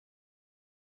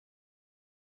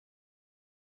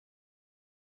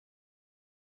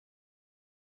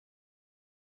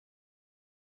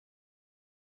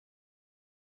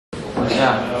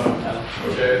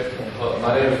Okay, well,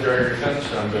 my name is Gregory Finch,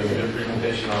 and I'm going to give a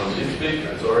presentation on Leet speak,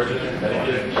 its origin,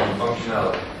 etiquette, and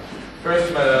functionality. First,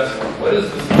 you might ask, what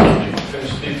is this Leet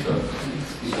Finch speaks of?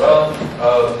 Well,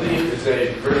 Leet is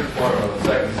a converted form of the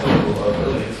second syllable of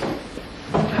Leet,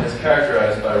 and is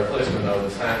characterized by replacement of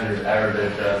the standard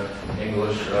Arabic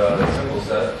English symbol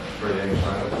set for the English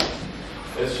language.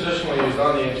 It's traditionally used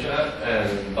on the internet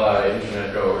and by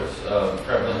internet goers,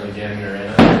 prevalent in the gaming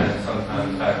arena and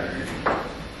sometimes hacker users.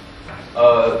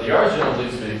 The origin of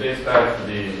Leet speak dates back to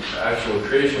the actual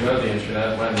creation of the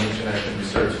internet, when the internet could be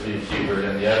searched via keyword,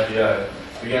 and the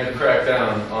FBI began to crack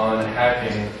down on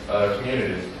hacking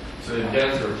communities. So they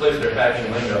began to replace their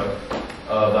hacking lingo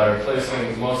by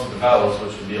replacing most of the vowels,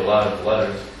 which would be a lot of the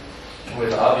letters,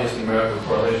 with obvious numerical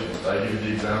correlations. I give you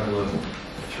the example of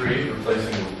 3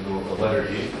 replacing the letter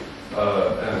E,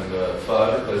 and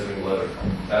 5 replacing the letter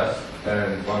S,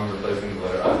 and 1 replacing the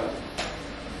letter I.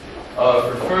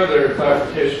 For further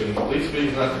clarification, Leet speak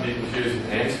is not to be confused with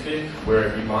AIM speak, where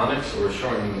ebonics or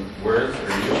shortened words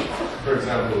are used. For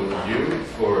example, U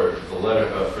for the letter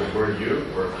for the word U,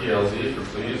 or PLZ for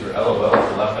please, or LOL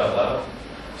for laugh out loud.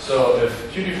 So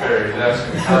if Cutie Fairy is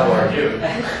asking how are you,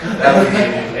 that would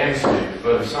be AIM speak.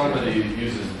 But if somebody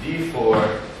uses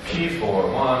D4,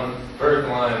 P4, 1,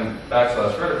 vertical line,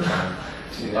 backslash vertical line,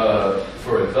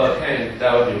 for the pain,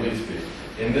 that would be Leet speak.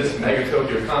 In this Mega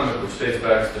Tokyo comic, which dates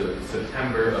back to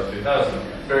September of 2000,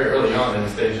 very early on in the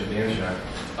stage of the internet,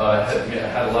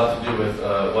 had a lot to do with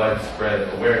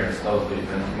widespread awareness of Leet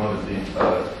and promoted Leet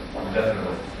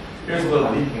definitely. Here's a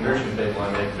little Leet conversion table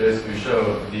I make to basically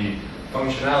show the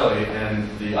functionality and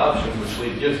the options which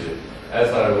Leet gives you. As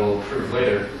I will prove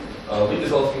later, Leet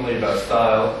is ultimately about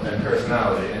style and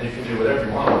personality, and you can do whatever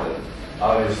you want with it.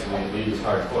 Obviously, Leet is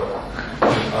hardcore.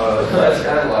 Let's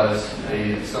analyze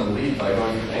some Leet by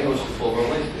going from English to full-blown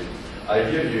Leet speak. I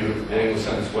give you the English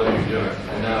sentence, what are you doing?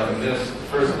 And now in this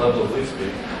first level of Leet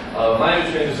speak,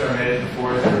 minor changes are made. The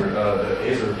 4s are, the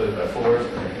A's are replaced by 4s,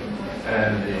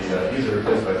 and the E's are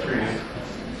replaced by 3s.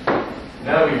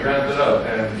 Now we ramp it up,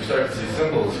 and you start to see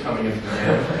symbols coming into the game,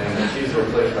 and the T's are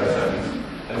replaced by 7s.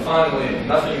 And finally,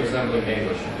 nothing resembling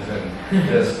English is in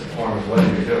this form of what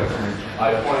you're doing.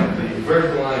 I point the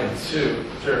vertical line to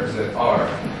represent R,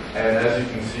 and as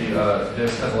you can see,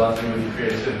 this has a lot to do with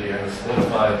creativity and the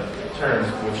solidified terms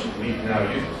which Leet now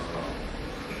uses.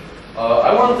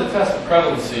 I wanted to test the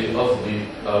prevalency of Leet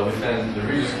within the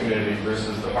Regis community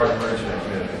versus the hardcore internet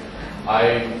community.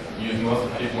 I use most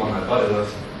of the people on my buddy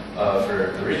list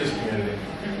for the Regis community,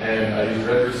 and I use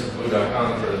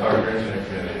redversusblue.com for the hardcore internet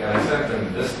community. And I sent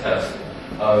them this test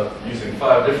using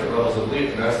 5 different levels of Leet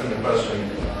and asked them the question,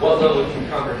 what level can you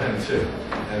comprehend to?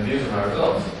 And these are my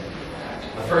results.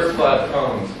 The first 5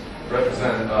 columns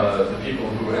represent the people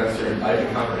who answered, I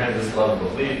can comprehend this level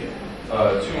of Leet.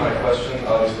 To my question,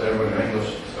 obviously everyone in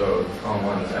English, so column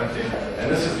 1 is empty.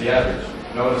 And this is the average.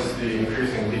 Notice the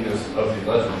increasing Leetness of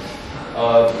the legends.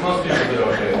 Most people did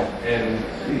okay.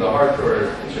 In the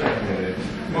hardcore internet community,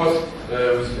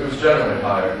 it was generally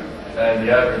higher. And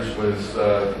the average was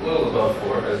a little above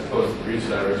 4, as opposed to the Regis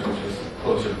average, which is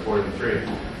closer to 4 than 3.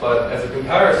 But as a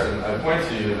comparison, I point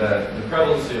to you that the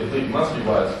prevalency of Leet must be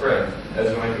widespread,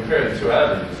 as when I compare the 2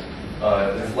 averages,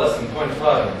 it's less than 0.5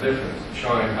 of difference,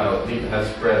 showing how Leet has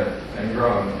spread and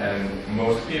grown, and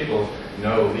most people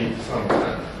know Leet to some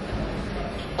extent.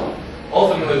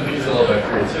 Ultimately, Leet is all about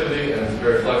creativity, and it's a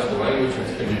very flexible language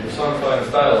which can be personified and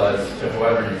stylized to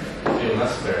however you feel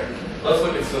necessary. Let's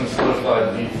look at some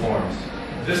solidified Leet forms.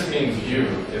 This means you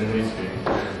in Leet speak.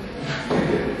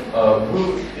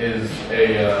 Woot is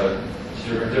a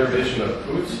derivation of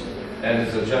poots, and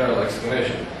is a general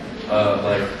exclamation.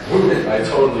 Like, woot, I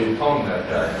totally pwned that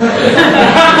guy.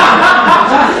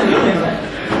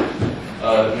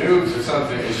 Noobs or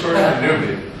something is short for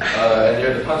newbie, and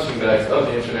they're the punching bags of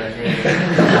the internet community.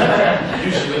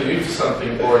 Usually new to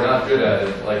something or not good at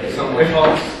it. Like if someone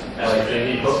talks, like they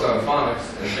need hooked on phonics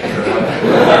and things are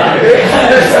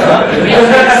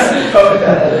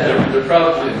like they're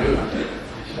probably new.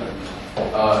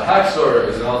 Hacksaw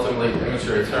is an ultimately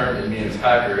immature term. It means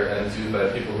hacker, and it's used by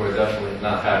people who are definitely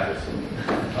not hackers.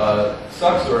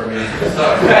 Sucksaw means to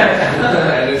suck,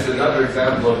 and it's another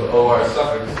example of OR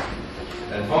suffix.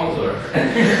 And Pomsor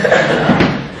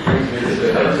brings me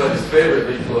to everybody's favorite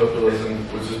Leet colloquialism,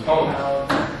 which is poem.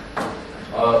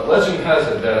 Legend has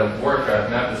it that a Warcraft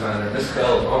map designer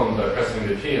misspelled own by pressing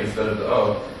the P instead of the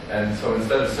O, and so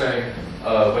instead of saying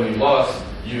when you lost,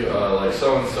 you like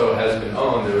so-and-so has been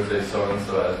owned, they would say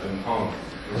so-and-so has been pwned,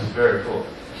 which is very cool.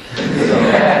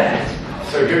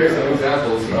 So here are some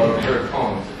examples of her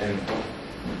poems in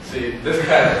See, this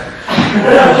kind of...